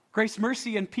Grace,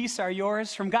 mercy, and peace are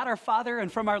yours from God our Father and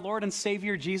from our Lord and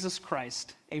Savior, Jesus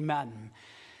Christ. Amen.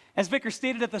 As Vicar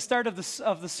stated at the start of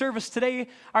the service today,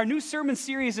 our new sermon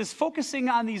series is focusing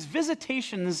on these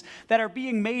visitations that are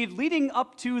being made leading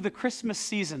up to the Christmas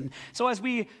season. So as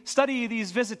we study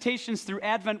these visitations through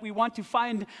Advent, we want to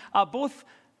find both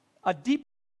a deep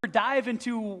dive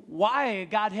into why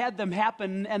God had them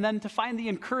happen and then to find the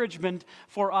encouragement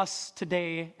for us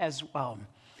today as well.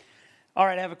 All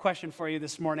right, I have a question for you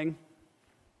this morning.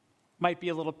 Might be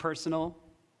a little personal.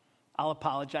 I'll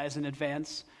apologize in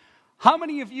advance. How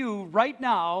many of you right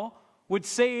now would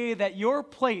say that your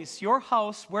place, your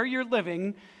house, where you're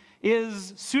living,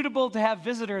 is suitable to have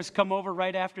visitors come over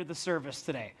right after the service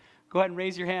today? Go ahead and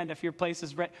raise your hand if your place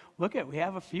is right. Look we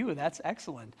have a few. That's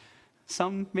excellent.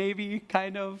 Some maybe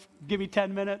kind of, give me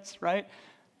 10 minutes, right?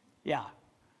 Yeah.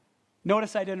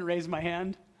 Notice I didn't raise my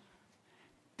hand.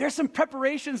 There's some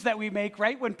preparations that we make,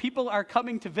 right, when people are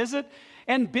coming to visit,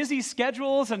 and busy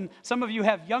schedules, and some of you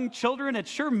have young children. It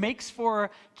sure makes for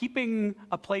keeping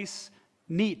a place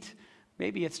neat.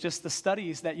 Maybe it's just the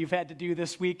studies that you've had to do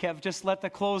this week have just let the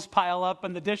clothes pile up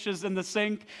and the dishes in the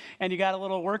sink, and you got a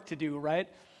little work to do, right?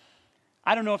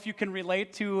 I don't know if you can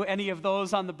relate to any of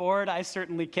those on the board. I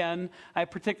certainly can. I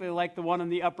particularly like the one in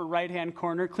the upper right-hand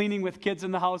corner. Cleaning with kids in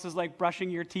the house is like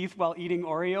brushing your teeth while eating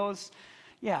Oreos.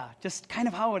 Yeah, just kind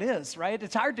of how it is, right?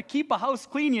 It's hard to keep a house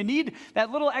clean. You need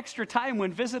that little extra time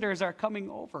when visitors are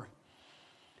coming over.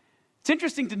 It's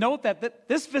interesting to note that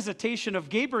this visitation of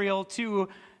Gabriel to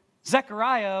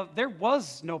Zechariah, there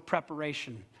was no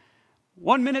preparation.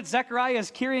 1 minute, Zechariah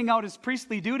is carrying out his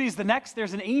priestly duties. The next,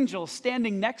 there's an angel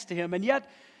standing next to him. And yet,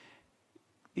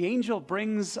 the angel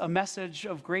brings a message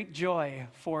of great joy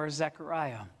for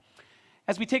Zechariah.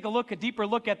 As we take a deeper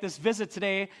look at this visit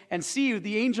today and see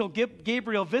the angel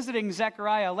Gabriel visiting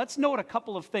Zechariah, let's note a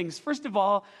couple of things. First of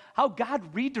all, how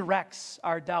God redirects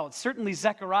our doubts. Certainly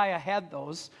Zechariah had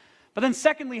those. But then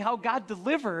secondly, how God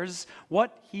delivers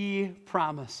what he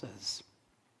promises.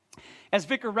 As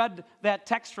Vicar read that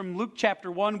text from Luke chapter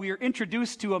 1, we are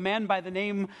introduced to a man by the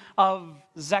name of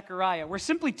Zechariah. We're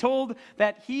simply told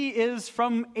that he is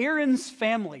from Aaron's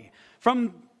family,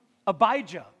 from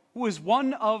Abijah, who is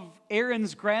one of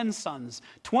Aaron's grandsons.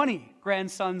 20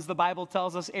 grandsons, the Bible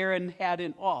tells us, Aaron had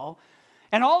in all.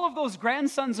 And all of those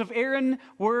grandsons of Aaron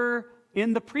were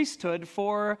in the priesthood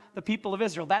for the people of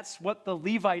Israel. That's what the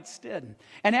Levites did.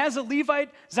 And as a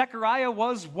Levite, Zechariah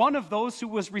was one of those who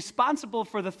was responsible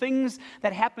for the things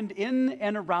that happened in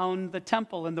and around the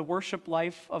temple and the worship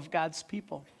life of God's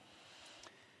people.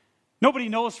 Nobody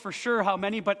knows for sure how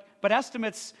many, but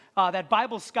estimates that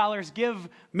Bible scholars give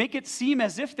make it seem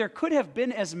as if there could have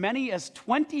been as many as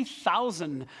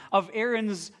 20,000 of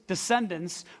Aaron's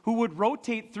descendants who would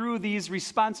rotate through these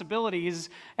responsibilities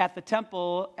at the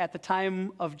temple at the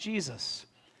time of Jesus.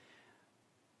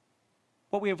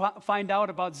 What we find out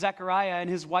about Zechariah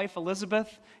and his wife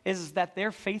Elizabeth is that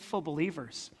they're faithful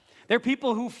believers. They're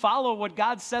people who follow what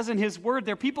God says in his word.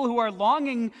 They're people who are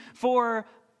longing for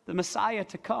the Messiah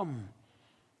to come.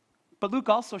 But Luke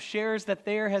also shares that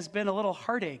there has been a little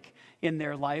heartache in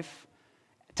their life.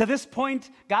 To this point,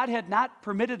 God had not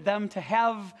permitted them to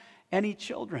have any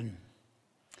children.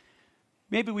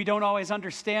 Maybe we don't always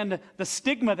understand the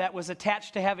stigma that was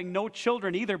attached to having no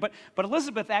children either, but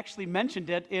Elizabeth actually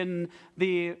mentioned it in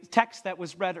the text that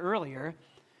was read earlier.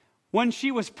 When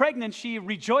she was pregnant, she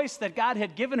rejoiced that God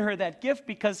had given her that gift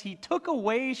because he took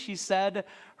away, she said,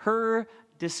 her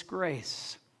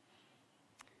disgrace.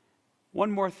 One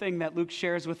more thing that Luke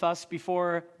shares with us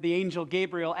before the angel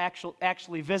Gabriel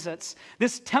actually visits.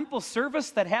 This temple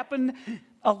service that happened,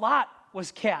 a lot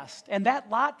was cast, and that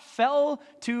lot fell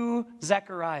to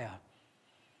Zechariah.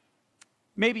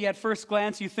 Maybe at first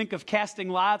glance you think of casting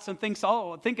lots and think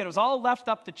it was all left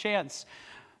up to chance.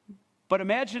 But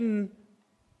imagine,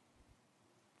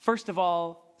 first of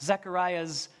all,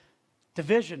 Zechariah's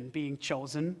division being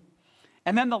chosen,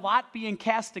 and then the lot being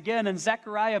cast again, and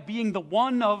Zechariah being the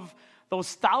one of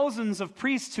those thousands of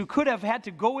priests who could have had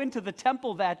to go into the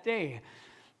temple that day.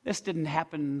 This didn't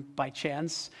happen by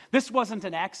chance. This wasn't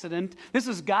an accident. This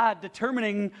is God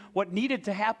determining what needed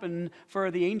to happen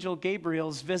for the angel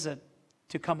Gabriel's visit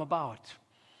to come about.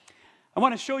 I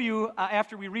want to show you,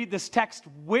 after we read this text,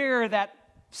 where that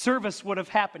service would have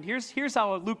happened. Here's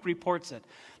how Luke reports it.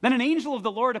 Then an angel of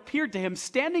the Lord appeared to him,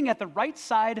 standing at the right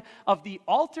side of the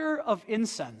altar of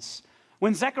incense.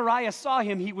 When Zechariah saw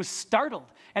him, he was startled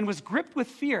and was gripped with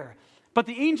fear. But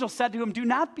the angel said to him, "Do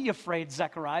not be afraid,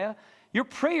 Zechariah. Your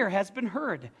prayer has been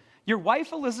heard. Your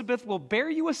wife Elizabeth will bear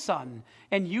you a son,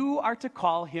 and you are to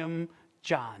call him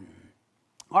John."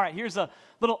 All right, here's a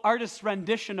little artist's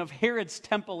rendition of Herod's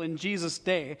temple in Jesus'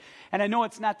 day. And I know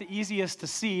it's not the easiest to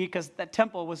see because that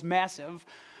temple was massive.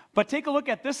 But take a look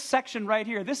at this section right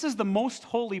here. This is the most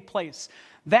holy place.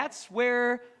 That's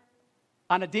where,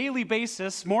 on a daily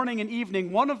basis, morning and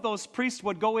evening, one of those priests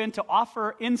would go in to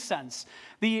offer incense.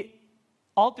 The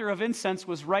altar of incense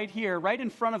was right here, right in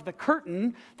front of the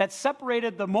curtain that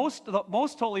separated the most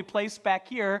holy place back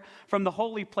here from the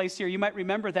holy place here. You might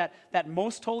remember that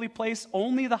most holy place,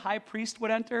 only the high priest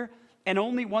would enter, and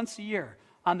only once a year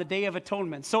on the Day of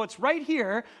Atonement. So it's right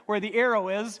here where the arrow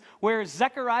is, where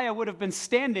Zechariah would have been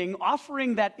standing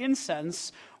offering that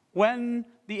incense when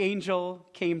the angel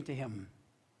came to him.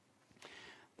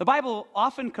 The Bible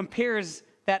often compares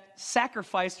that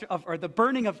sacrifice or the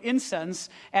burning of incense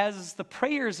as the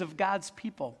prayers of God's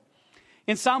people.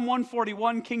 In Psalm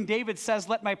 141, King David says,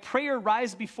 "Let my prayer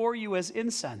rise before you as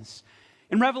incense."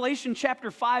 In Revelation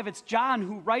chapter 5, it's John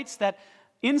who writes that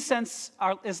incense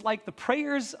is like the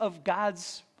prayers of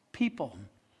God's people.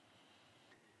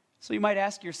 So you might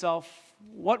ask yourself,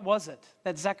 what was it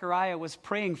that Zechariah was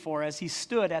praying for as he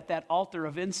stood at that altar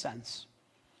of incense?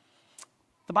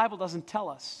 The Bible doesn't tell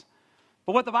us.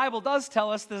 But what the Bible does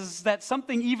tell us is that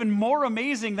something even more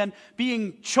amazing than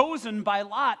being chosen by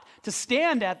Lot to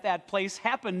stand at that place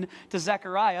happened to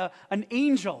Zechariah. An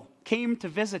angel came to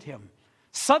visit him,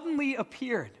 suddenly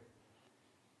appeared.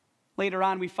 Later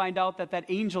on, we find out that that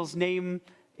angel's name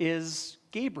is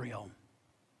Gabriel.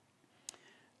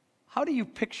 How do you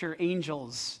picture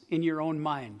angels in your own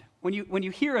mind? When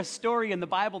you hear a story in the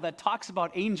Bible that talks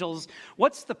about angels,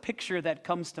 what's the picture that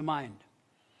comes to mind?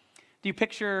 Do you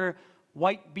picture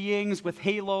white beings with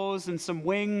halos and some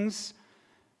wings?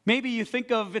 Maybe you think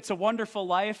of It's a Wonderful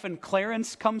Life and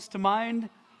Clarence comes to mind.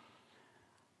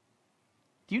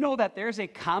 Do you know that there's a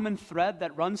common thread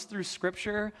that runs through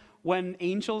Scripture when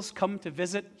angels come to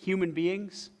visit human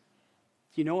beings?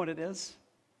 Do you know what it is?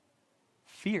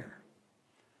 Fear.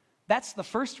 That's the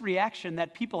first reaction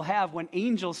that people have when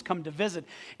angels come to visit.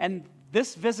 And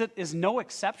this visit is no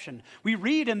exception. We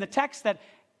read in the text that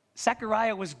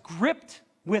Zechariah was gripped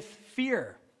with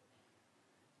fear.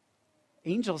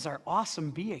 Angels are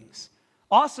awesome beings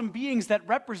that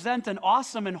represent an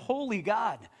awesome and holy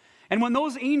God. And when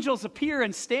those angels appear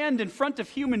and stand in front of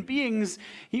human beings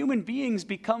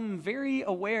become very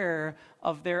aware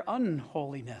of their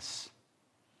unholiness.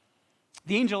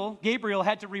 The angel, Gabriel,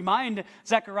 had to remind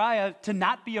Zechariah to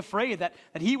not be afraid, that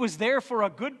he was there for a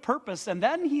good purpose. And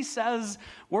then he says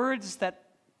words that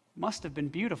must have been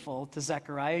beautiful to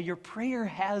Zechariah. Your prayer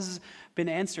has been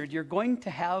answered. You're going to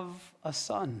have a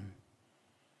son.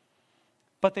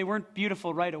 But they weren't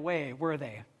beautiful right away, were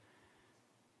they?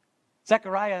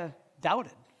 Zechariah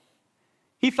doubted.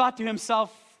 He thought to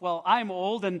himself, well, I'm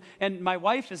old and my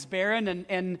wife is barren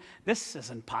and this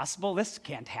isn't possible. This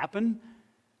can't happen.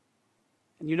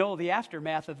 And you know the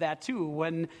aftermath of that too,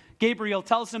 when Gabriel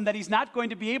tells him that he's not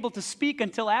going to be able to speak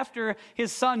until after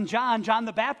his son John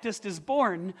the Baptist, is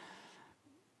born.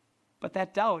 But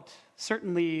that doubt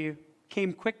certainly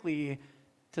came quickly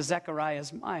to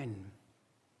Zechariah's mind.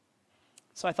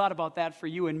 So I thought about that for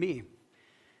you and me.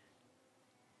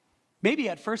 Maybe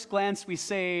at first glance we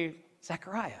say,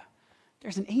 Zechariah,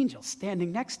 there's an angel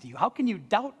standing next to you. How can you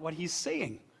doubt what he's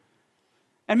saying?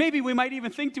 And maybe we might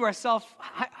even think to ourselves,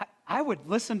 I would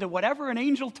listen to whatever an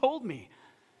angel told me.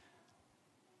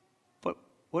 But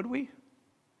would we?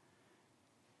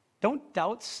 Don't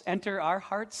doubts enter our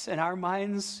hearts and our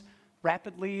minds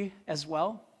rapidly as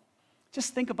well?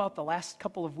 Just think about the last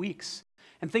couple of weeks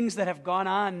and things that have gone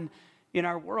on in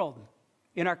our world,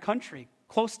 in our country,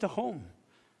 close to home.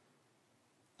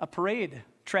 A parade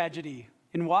tragedy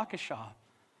in Waukesha,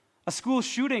 a school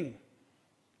shooting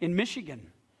in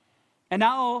Michigan, and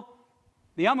now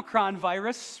the Omicron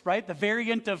virus, right, the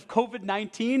variant of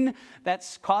COVID-19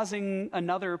 that's causing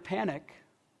another panic.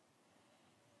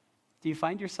 Do you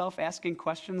find yourself asking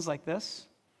questions like this?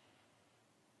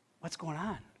 What's going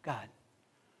on, God?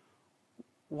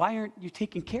 Why aren't you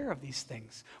taking care of these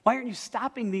things? Why aren't you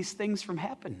stopping these things from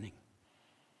happening?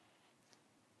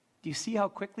 Do you see how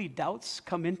quickly doubts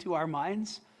come into our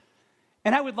minds?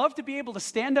 And I would love to be able to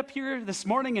stand up here this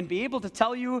morning and be able to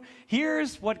tell you,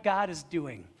 here's what God is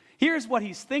doing. Here's what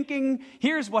he's thinking.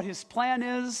 Here's what his plan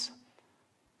is.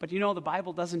 But you know, the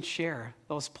Bible doesn't share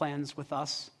those plans with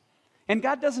us. And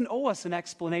God doesn't owe us an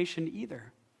explanation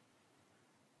either.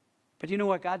 But you know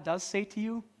what God does say to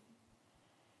you?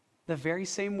 The very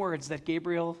same words that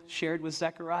Gabriel shared with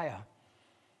Zechariah.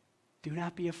 Do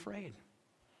not be afraid.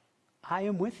 I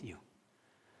am with you.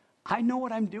 I know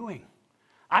what I'm doing.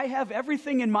 I have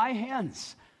everything in my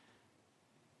hands.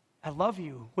 I love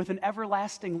you with an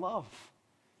everlasting love.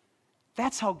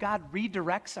 That's how God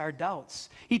redirects our doubts.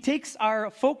 He takes our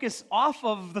focus off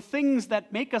of the things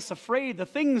that make us afraid, the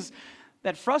things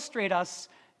that frustrate us,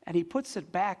 and he puts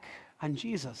it back on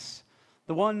Jesus,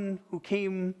 the one who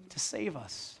came to save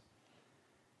us.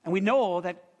 And we know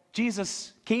that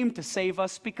Jesus came to save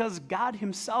us because God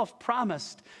himself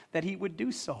promised that he would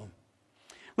do so.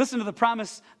 Listen to the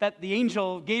promise that the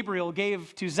angel Gabriel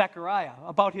gave to Zechariah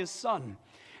about his son.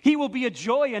 He will be a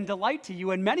joy and delight to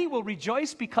you, and many will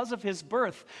rejoice because of his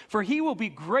birth, for he will be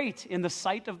great in the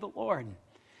sight of the Lord.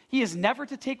 He is never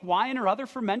to take wine or other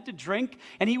fermented drink,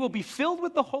 and he will be filled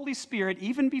with the Holy Spirit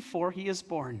even before he is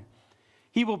born.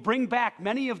 He will bring back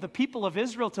many of the people of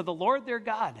Israel to the Lord their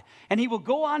God, and he will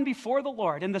go on before the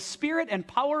Lord in the spirit and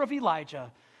power of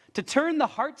Elijah to turn the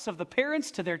hearts of the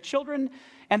parents to their children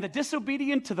and the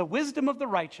disobedient to the wisdom of the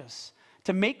righteous,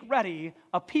 to make ready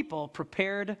a people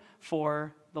prepared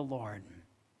for the Lord.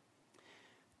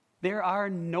 There are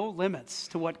no limits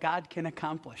to what God can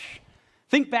accomplish.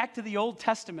 Think back to the Old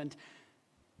Testament.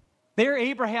 There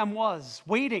Abraham was,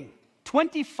 waiting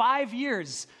 25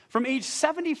 years from age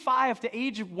 75 to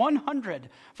age 100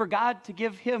 for God to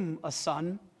give him a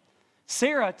son.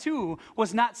 Sarah, too,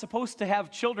 was not supposed to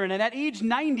have children. And at age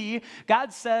 90,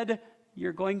 God said,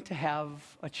 "You're going to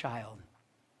have a child."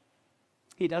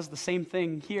 He does the same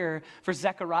thing here for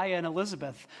Zechariah and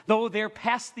Elizabeth. Though they're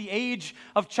past the age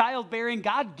of childbearing,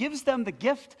 God gives them the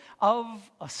gift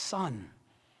of a son.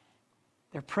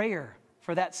 Their prayer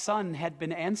for that son had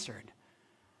been answered.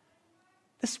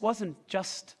 This wasn't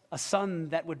just a son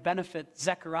that would benefit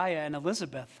Zechariah and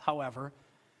Elizabeth, however.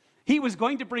 He was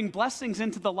going to bring blessings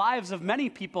into the lives of many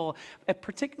people,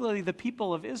 particularly the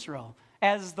people of Israel,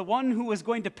 as the one who was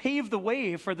going to pave the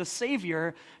way for the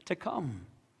Savior to come.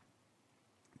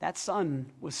 That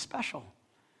son was special.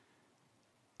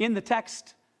 In the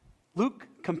text, Luke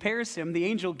compares him, the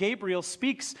angel Gabriel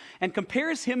speaks and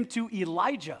compares him to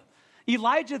Elijah.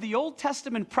 Elijah, the Old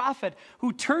Testament prophet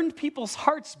who turned people's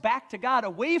hearts back to God,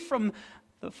 away from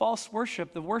the false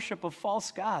worship, the worship of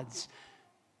false gods,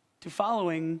 to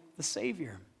following the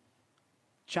Savior.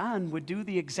 John would do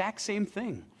the exact same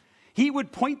thing. He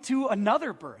would point to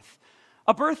another birth,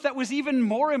 a birth that was even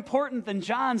more important than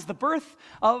John's, the birth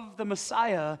of the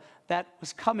Messiah that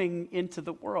was coming into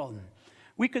the world.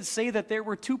 We could say that there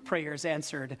were two prayers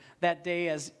answered that day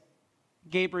as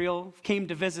Gabriel came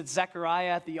to visit Zechariah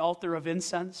at the altar of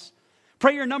incense.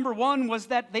 Prayer number one was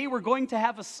that they were going to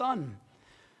have a son.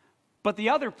 But the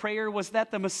other prayer was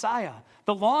that the Messiah,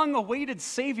 the long-awaited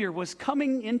Savior, was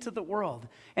coming into the world,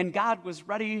 and God was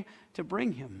ready to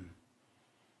bring him.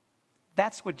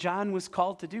 That's what John was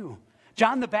called to do.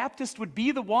 John the Baptist would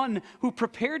be the one who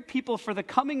prepared people for the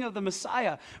coming of the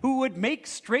Messiah, who would make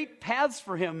straight paths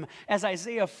for him, as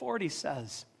Isaiah 40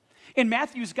 says. In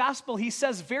Matthew's gospel, he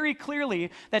says very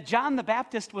clearly that John the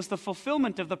Baptist was the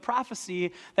fulfillment of the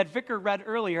prophecy that Vicar read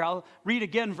earlier. I'll read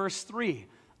again verse 3.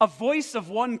 A voice of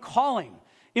one calling,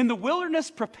 "In the wilderness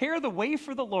prepare the way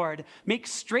for the Lord, make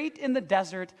straight in the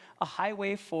desert a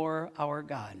highway for our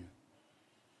God."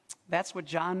 That's what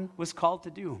John was called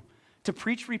to do, to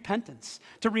preach repentance,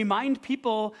 to remind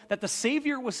people that the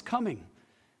Savior was coming,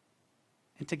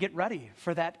 and to get ready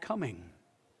for that coming.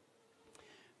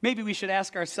 Maybe we should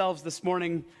ask ourselves this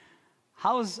morning,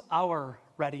 how's our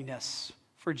readiness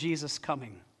for Jesus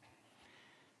coming?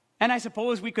 And I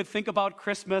suppose we could think about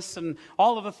Christmas and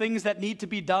all of the things that need to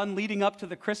be done leading up to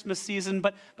the Christmas season,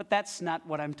 but that's not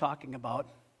what I'm talking about.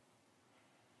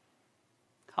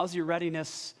 How's your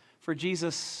readiness for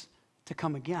Jesus to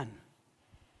come again,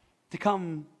 to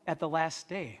come at the last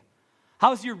day?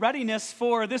 How's your readiness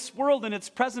for this world in its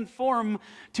present form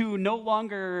to no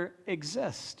longer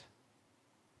exist?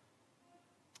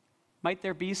 Might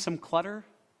there be some clutter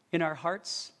in our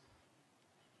hearts?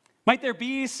 Might there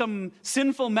be some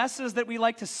sinful messes that we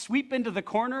like to sweep into the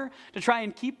corner to try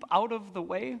and keep out of the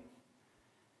way?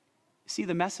 See,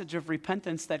 the message of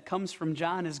repentance that comes from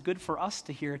John is good for us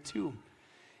to hear too.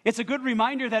 It's a good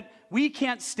reminder that we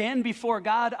can't stand before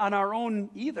God on our own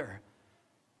either.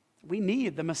 We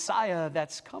need the Messiah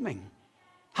that's coming.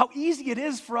 How easy it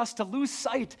is for us to lose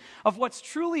sight of what's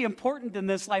truly important in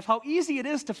this life. How easy it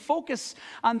is to focus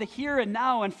on the here and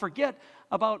now and forget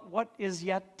about what is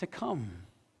yet to come.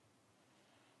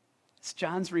 It's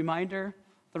John's reminder.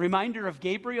 The reminder of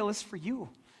Gabriel is for you,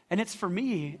 and it's for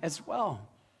me as well.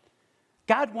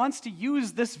 God wants to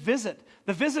use this visit,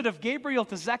 the visit of Gabriel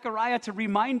to Zechariah, to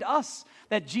remind us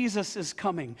that Jesus is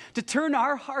coming, to turn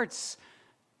our hearts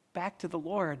back to the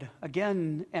Lord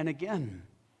again and again.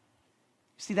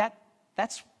 See,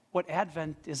 that's what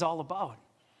Advent is all about.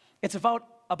 It's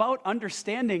about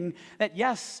understanding that,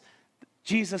 yes,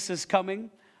 Jesus is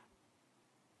coming,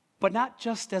 but not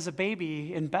just as a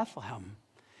baby in Bethlehem.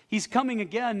 He's coming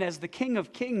again as the King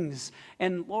of Kings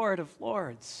and Lord of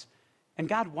Lords. And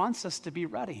God wants us to be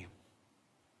ready.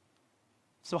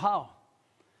 So how?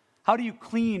 How do you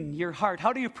clean your heart?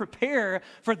 How do you prepare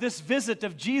for this visit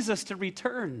of Jesus to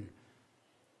return?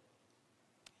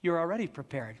 You're already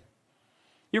prepared.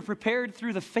 You're prepared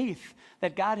through the faith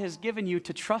that God has given you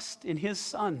to trust in his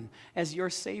Son as your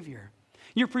Savior.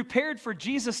 You're prepared for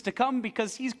Jesus to come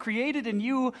because he's created in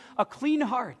you a clean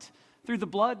heart through the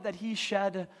blood that he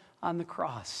shed on the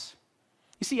cross.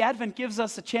 You see, Advent gives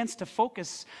us a chance to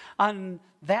focus on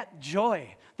that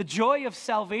joy, the joy of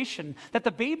salvation, that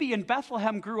the baby in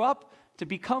Bethlehem grew up to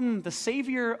become the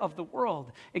Savior of the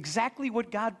world, exactly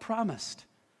what God promised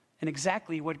and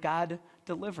exactly what God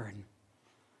delivered.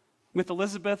 With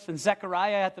Elizabeth and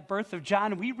Zechariah at the birth of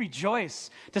John, we rejoice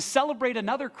to celebrate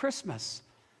another Christmas,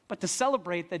 but to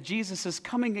celebrate that Jesus is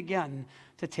coming again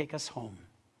to take us home.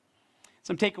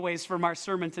 Some takeaways from our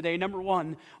sermon today. Number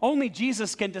one, only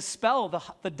Jesus can dispel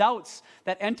the doubts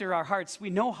that enter our hearts. We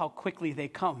know how quickly they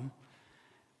come.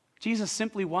 Jesus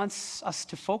simply wants us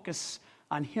to focus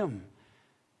on him.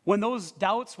 When those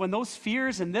doubts, when those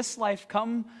fears in this life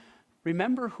come,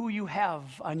 remember who you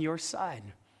have on your side,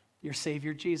 your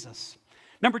Savior Jesus.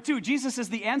 Number two, Jesus is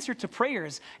the answer to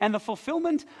prayers and the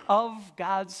fulfillment of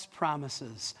God's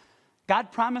promises.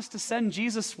 God promised to send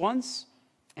Jesus once,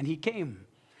 and he came.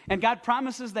 And God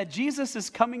promises that Jesus is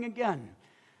coming again,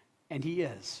 and he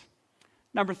is.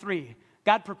 Number three,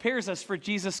 God prepares us for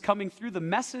Jesus coming through the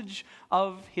message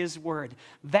of his word.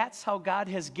 That's how God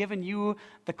has given you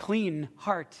the clean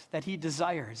heart that he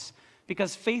desires,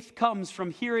 because faith comes from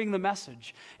hearing the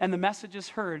message, and the message is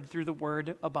heard through the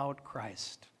word about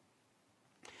Christ.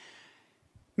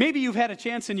 Maybe you've had a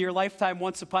chance in your lifetime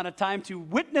once upon a time to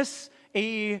witness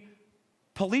a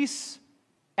police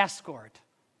escort,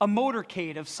 a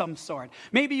motorcade of some sort.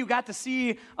 Maybe you got to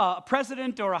see a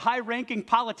president or a high-ranking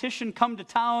politician come to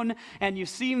town and you've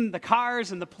seen the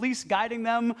cars and the police guiding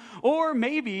them. Or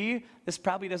maybe, this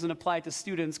probably doesn't apply to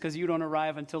students because you don't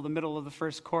arrive until the middle of the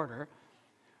first quarter,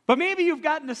 but maybe you've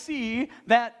gotten to see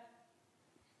that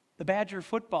the Badger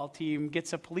football team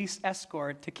gets a police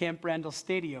escort to Camp Randall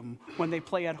Stadium when they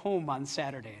play at home on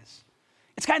Saturdays.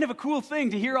 It's kind of a cool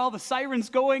thing to hear all the sirens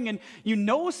going and you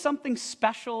know something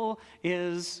special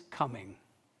is coming.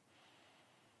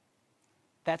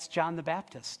 That's John the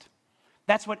Baptist.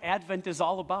 That's what Advent is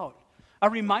all about. A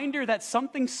reminder that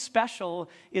something special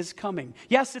is coming.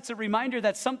 Yes, it's a reminder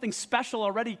that something special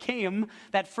already came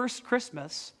that first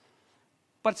Christmas,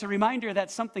 but it's a reminder that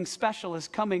something special is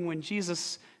coming when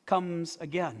Jesus comes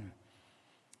again.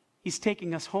 He's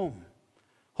taking us home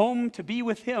to be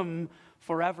with him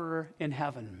forever in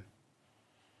heaven.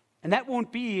 And that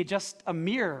won't be just a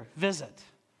mere visit.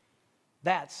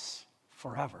 That's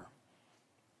forever.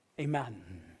 Amen.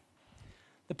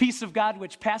 The peace of God,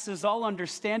 which passes all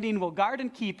understanding, will guard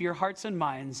and keep your hearts and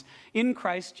minds in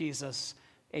Christ Jesus.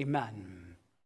 Amen.